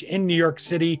jazz age in New York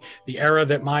City, the era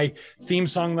that my theme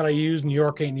song that I use, New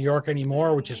York Ain't New York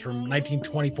Anymore, which is from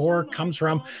 1924, comes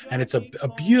from. And it's a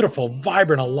beautiful,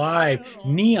 vibrant, alive,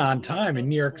 neon time in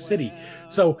New York City.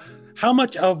 So how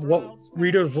much of what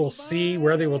readers will see,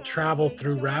 where they will travel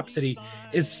through Rhapsody,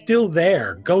 is still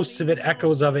there, ghosts of it,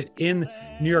 echoes of it in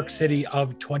New York City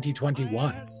of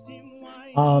 2021?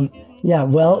 Yeah,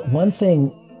 well, one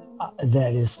thing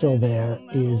that is still there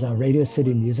is Radio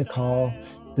City Music Hall,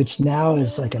 which now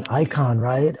is like an icon,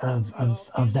 right,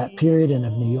 of that period and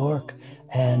of New York.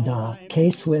 And Kay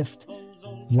Swift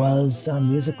was a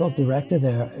musical director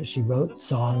there. She wrote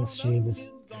songs. She was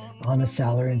on a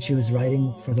salary, and she was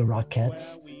writing for the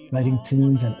Rockettes, writing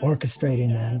tunes and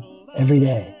orchestrating them every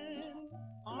day.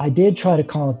 I did try to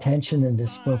call attention in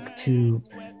this book to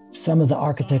some of the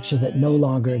architecture that no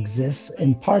longer exists,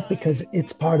 in part because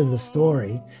it's part of the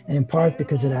story, and in part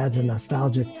because it adds a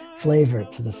nostalgic flavor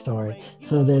to the story.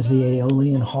 So there's the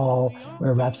Aeolian Hall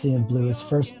where Rhapsody in Blue is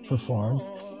first performed.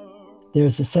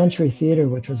 There's the Century Theater,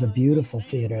 which was a beautiful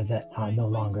theater that no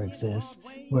longer exists,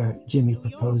 where Jimmy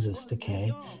proposes to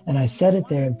Kay. And I said it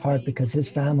there in part because his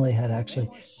family had actually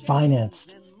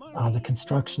financed the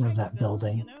construction of that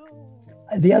building.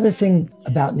 The other thing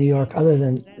about New York, other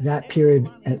than that period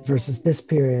versus this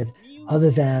period, other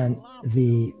than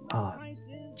the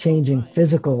changing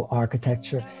physical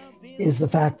architecture, is the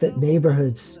fact that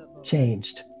neighborhoods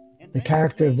changed. The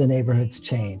character of the neighborhoods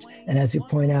changed. And as you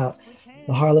point out,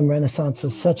 the Harlem Renaissance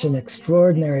was such an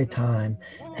extraordinary time.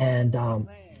 And I'm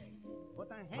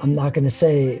not going to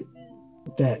say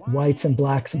that whites and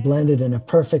blacks blended in a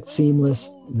perfect,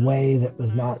 seamless way that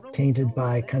was not tainted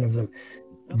by kind of the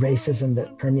racism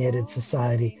that permeated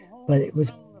society, but it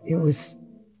was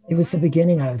the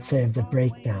beginning, I would say, of the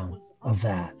breakdown of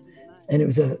that. And it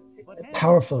was a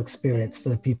powerful experience for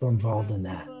the people involved in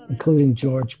that, including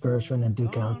George Gershwin and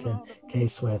Duke Ellington, Kay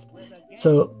Swift.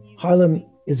 So Harlem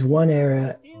is one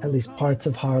area, at least parts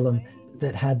of Harlem,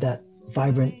 that had that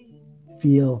vibrant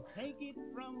feel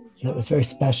that was very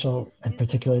special and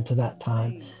particular to that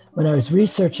time. When I was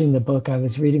researching the book, I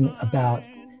was reading about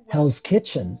Hell's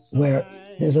Kitchen, where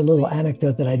there's a little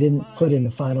anecdote that I didn't put in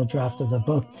the final draft of the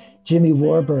book. Jimmy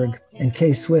Warburg and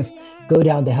Kay Swift go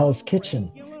down to Hell's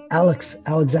Kitchen.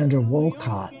 Alexander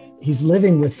Wolcott, he's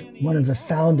living with one of the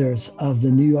founders of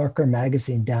the New Yorker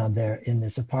magazine down there in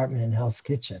this apartment in Hell's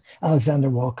Kitchen. Alexander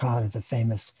Wolcott is a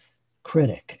famous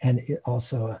critic and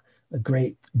also a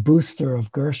great booster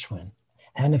of Gershwin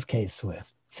and of Kay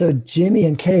Swift. So Jimmy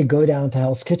and Kay go down to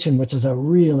Hell's Kitchen, which is a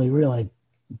really, really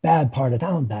bad part of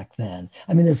town back then.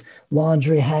 I mean, there's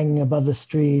laundry hanging above the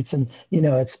streets, and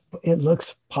it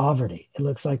looks poverty. It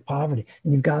looks like poverty.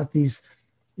 And you've got these,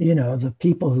 the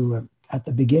people who were at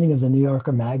the beginning of the New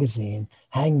Yorker magazine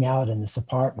hanging out in this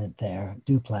apartment there,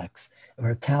 duplex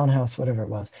or a townhouse, whatever it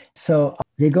was. So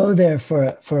they go there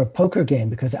for a poker game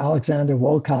because Alexander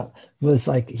Wolcott was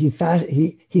like, he thought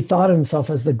of himself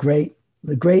as the great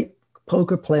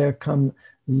poker player come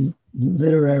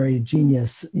literary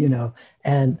genius,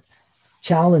 and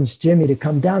challenged Jimmy to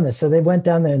come down there. So they went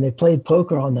down there and they played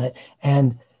poker all night.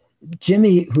 And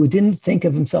Jimmy, who didn't think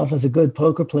of himself as a good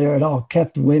poker player at all,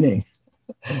 kept winning.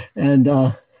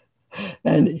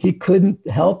 And he couldn't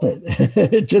help it.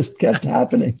 It just kept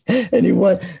happening. And he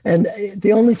won. And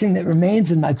the only thing that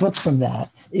remains in my book from that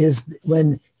is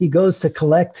when he goes to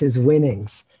collect his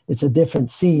winnings. It's a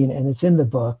different scene and it's in the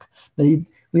book. But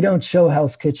we don't show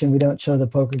Hell's Kitchen. We don't show the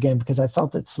poker game because I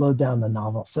felt it slowed down the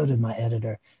novel. So did my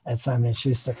editor at Simon &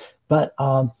 Schuster. But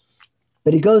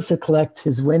he goes to collect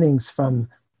his winnings from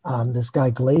this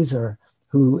guy Glazer,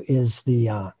 who is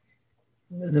the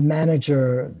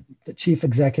manager, the chief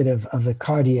executive of the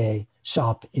Cartier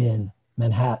shop in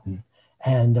Manhattan,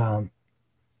 and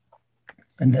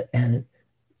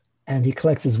he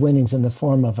collects his winnings in the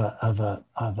form of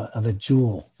a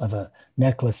jewel, of a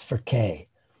necklace for Kay.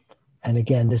 And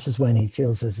again, this is when he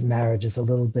feels his marriage is a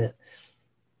little bit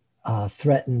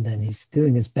threatened, and he's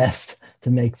doing his best to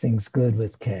make things good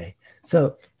with Kay.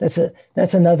 So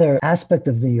that's another aspect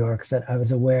of New York that I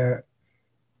was aware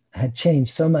had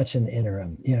changed so much in the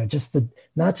interim.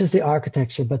 Not just the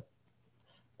architecture, but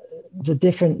the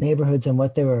different neighborhoods and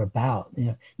what they were about.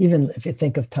 Even if you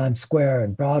think of Times Square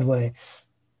and Broadway,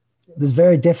 it was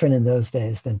very different in those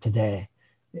days than today.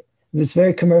 It was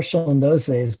very commercial in those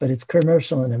days, but it's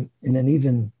commercial in an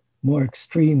even more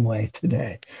extreme way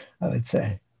today, I would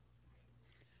say.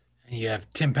 You have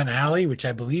Tin Pan Alley, which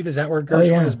I believe is that where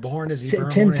Gershwin was born? Is he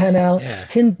Tin Pan Alley? Yeah.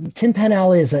 Tin Pan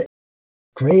Alley is a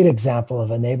great example of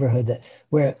a neighborhood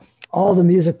where all the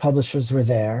music publishers were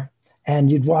there, and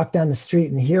you'd walk down the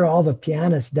street and hear all the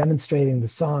pianists demonstrating the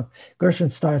song. Gershwin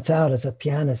starts out as a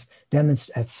pianist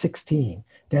at 16,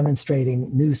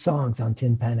 demonstrating new songs on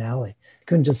Tin Pan Alley.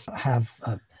 Couldn't just have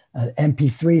an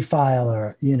MP3 file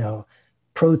or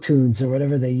Pro Tunes or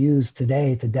whatever they use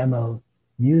today to demo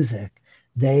music.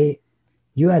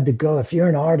 You had to go, if you're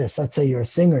an artist, let's say you're a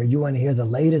singer, you want to hear the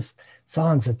latest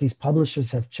songs that these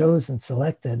publishers have chosen,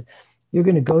 selected, you're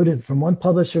going to go from one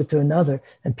publisher to another,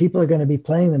 and people are going to be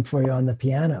playing them for you on the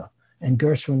piano. And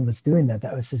Gershwin was doing that.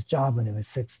 That was his job when he was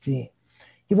 16.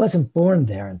 He wasn't born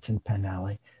there in Tin Pan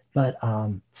Alley, but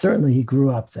certainly he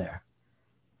grew up there.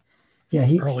 Yeah,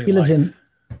 he lived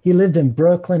in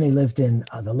Brooklyn. He lived in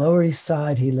the Lower East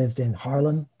Side. He lived in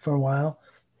Harlem for a while.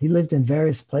 He lived in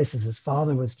various places. His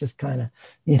father was just kind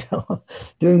of,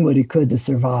 doing what he could to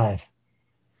survive.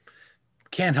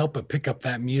 Can't help but pick up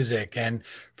that music. And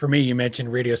for me, you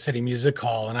mentioned Radio City Music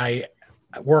Hall, and I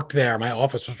worked there. My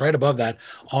office was right above that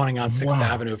awning on 6th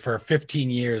Avenue for 15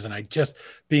 years. And I just,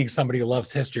 being somebody who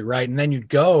loves history, right? And then you'd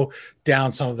go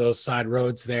down some of those side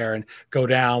roads there and go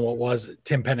down what was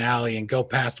Tin Pan Alley and go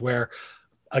past where,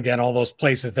 again, all those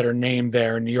places that are named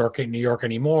there in New York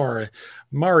anymore,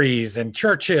 Murray's and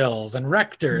Churchill's and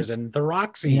Rector's and the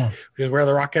Roxy, which is where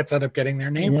the Rockettes end up getting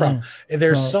their name from.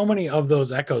 There's so many of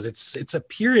those echoes. It's a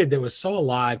period that was so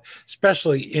alive,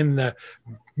 especially in the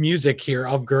music here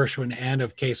of Gershwin and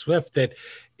of Kay Swift, that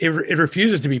it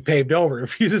refuses to be paved over. It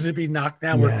refuses to be knocked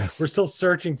down. Yes. We're still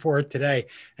searching for it today.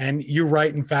 And you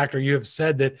write, in fact, or you have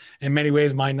said that in many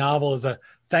ways, my novel is a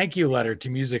thank you letter to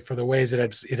music for the ways that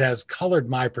it has colored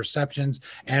my perceptions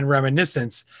and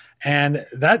reminiscence. And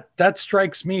that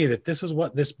strikes me that this is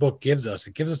what this book gives us.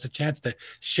 It gives us a chance to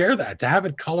share that, to have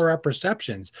it color our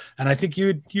perceptions. And I think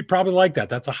you'd probably like that.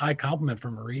 That's a high compliment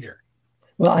from a reader.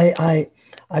 Well,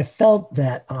 I felt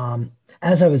that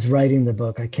as I was writing the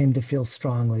book, I came to feel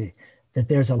strongly that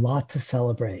there's a lot to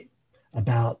celebrate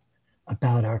about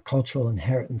our cultural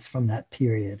inheritance from that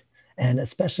period, and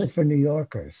especially for New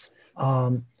Yorkers.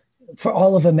 For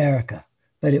all of America,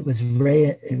 but it was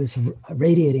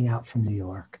radiating out from New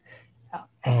York,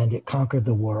 and it conquered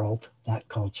the world, that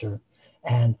culture.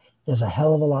 And there's a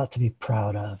hell of a lot to be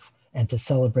proud of and to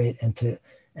celebrate and to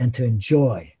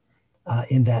enjoy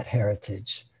in that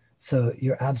heritage. So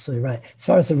you're absolutely right. As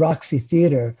far as the Roxy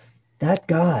Theater, that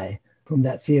guy whom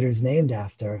that theater is named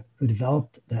after, who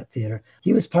developed that theater,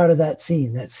 he was part of that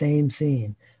scene, that same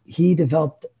scene. He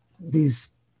developed these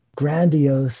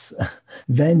grandiose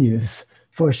venues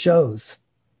for shows.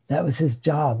 That was his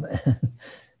job.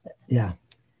 Yeah,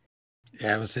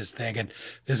 it was his thing. And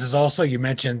this is also, you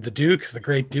mentioned the Duke, the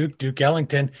great Duke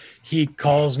Ellington. He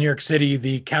calls New York City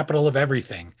the capital of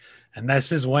everything. And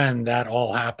this is when that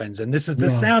all happens. And this is the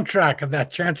soundtrack of that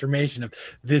transformation of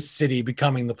this city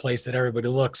becoming the place that everybody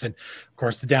looks. And of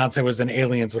course, the downside was then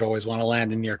aliens would always want to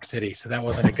land in New York City. So that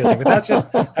wasn't a good thing. But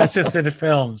that's just in the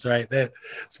films, right?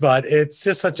 But it's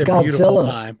just such a beautiful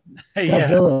time.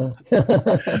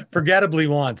 Forgettably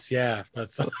once, yeah. But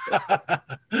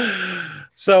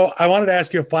so I wanted to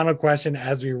ask you a final question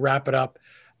as we wrap it up.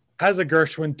 as a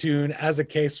Gershwin tune, as a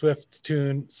K-Swift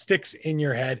tune, sticks in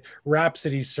your head.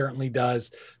 Rhapsody certainly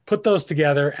does. Put those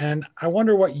together, and I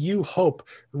wonder what you hope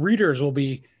readers will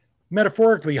be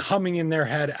metaphorically humming in their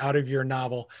head out of your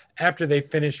novel after they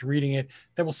finish reading it,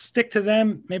 that will stick to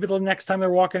them maybe the next time they're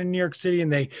walking in New York City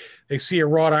and they see a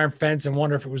wrought iron fence and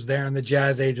wonder if it was there in the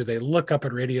Jazz Age, or they look up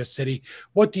at Radio City.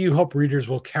 What do you hope readers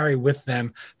will carry with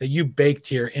them that you baked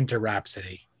here into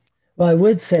Rhapsody? Well, I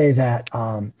would say that,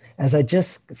 as I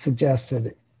just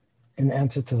suggested in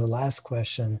answer to the last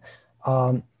question,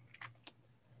 I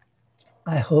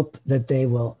hope that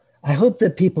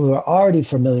people who are already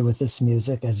familiar with this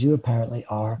music, as you apparently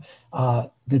are,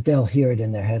 that they'll hear it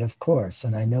in their head, of course.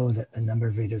 And I know that a number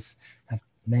of readers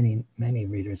many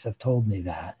readers have told me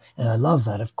that. And I love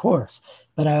that, of course.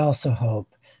 But I also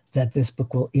hope that this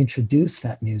book will introduce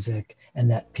that music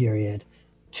and that period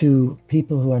to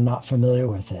people who are not familiar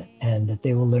with it, and that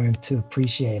they will learn to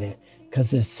appreciate it,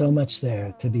 because there's so much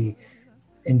there to be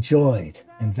enjoyed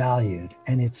and valued.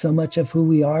 And it's so much of who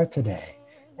we are today.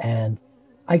 And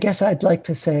I guess I'd like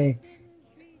to say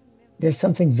there's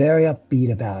something very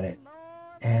upbeat about it.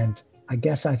 And I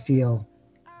guess I feel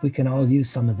we can all use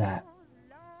some of that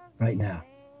right now.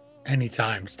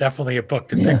 Anytime. It's definitely a book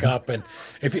to pick up. And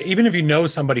even if you know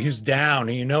somebody who's down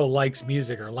and likes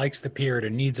music or likes the period or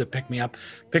needs a pick-me-up,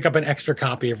 pick up an extra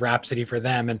copy of Rhapsody for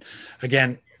them. And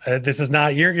again, this is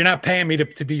not, you're not paying me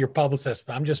to be your publicist,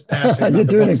 but I'm just passionate about You're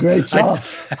the doing books. a great job.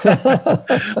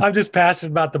 I'm just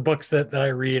passionate about the books that I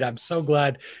read. I'm so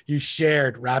glad you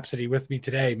shared Rhapsody with me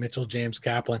today, Mitchell James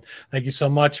Kaplan. Thank you so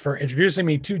much for introducing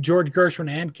me to George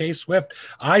Gershwin and K-Swift.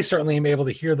 I certainly am able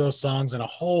to hear those songs in a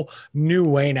whole new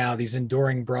way now, these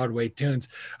enduring Broadway tunes.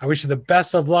 I wish you the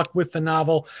best of luck with the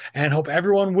novel and hope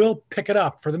everyone will pick it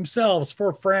up for themselves,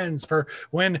 for friends, for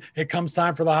when it comes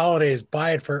time for the holidays.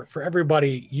 Buy it for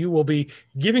everybody. You will be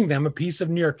giving them a piece of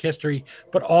New York history,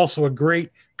 but also a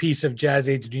great piece of Jazz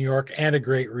Age New York and a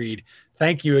great read.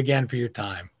 Thank you again for your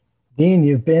time. Dean,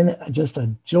 you've been just a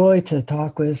joy to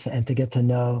talk with and to get to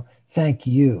know. Thank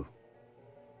you.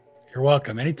 You're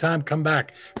welcome. Anytime, come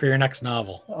back for your next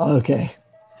novel. Okay,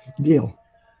 deal.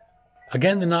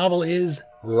 Again, the novel is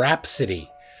Rhapsody.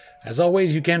 As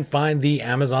always, you can find the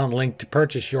Amazon link to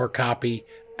purchase your copy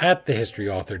at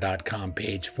thehistoryauthor.com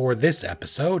page for this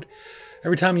episode.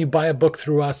 Every time you buy a book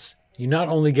through us, you not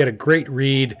only get a great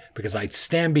read, because I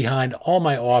stand behind all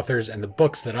my authors and the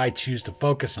books that I choose to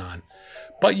focus on,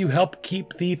 but you help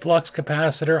keep the flux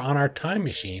capacitor on our time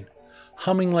machine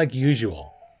humming like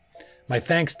usual. My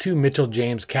thanks to Mitchell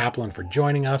James Kaplan for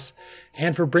joining us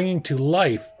and for bringing to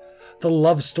life the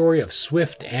love story of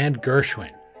Swift and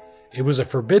Gershwin. It was a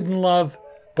forbidden love,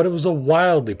 but it was a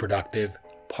wildly productive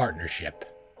partnership.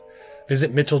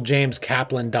 Visit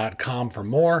MitchellJamesKaplan.com for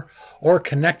more, or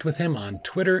connect with him on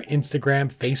Twitter,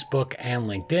 Instagram, Facebook, and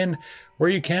LinkedIn,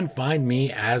 where you can find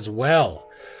me as well.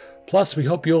 Plus, we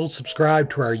hope you'll subscribe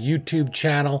to our YouTube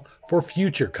channel for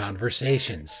future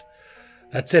conversations.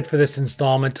 That's it for this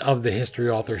installment of the History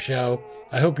Author Show.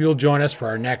 I hope you'll join us for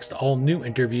our next all-new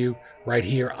interview right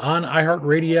here on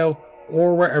iHeartRadio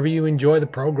or wherever you enjoy the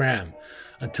program.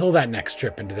 Until that next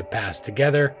trip into the past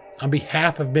together, on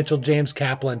behalf of Mitchell James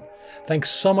Kaplan, thanks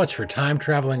so much for time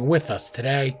traveling with us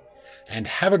today, and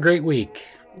have a great week.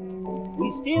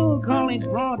 We still call it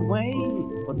Broadway,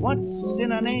 but what's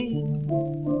in a name?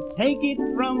 Take it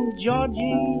from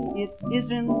Georgie, it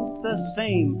isn't the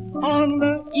same. On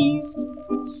the east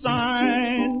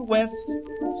side, west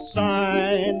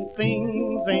side,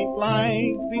 things ain't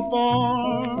like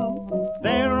before.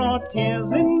 There are tears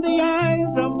in the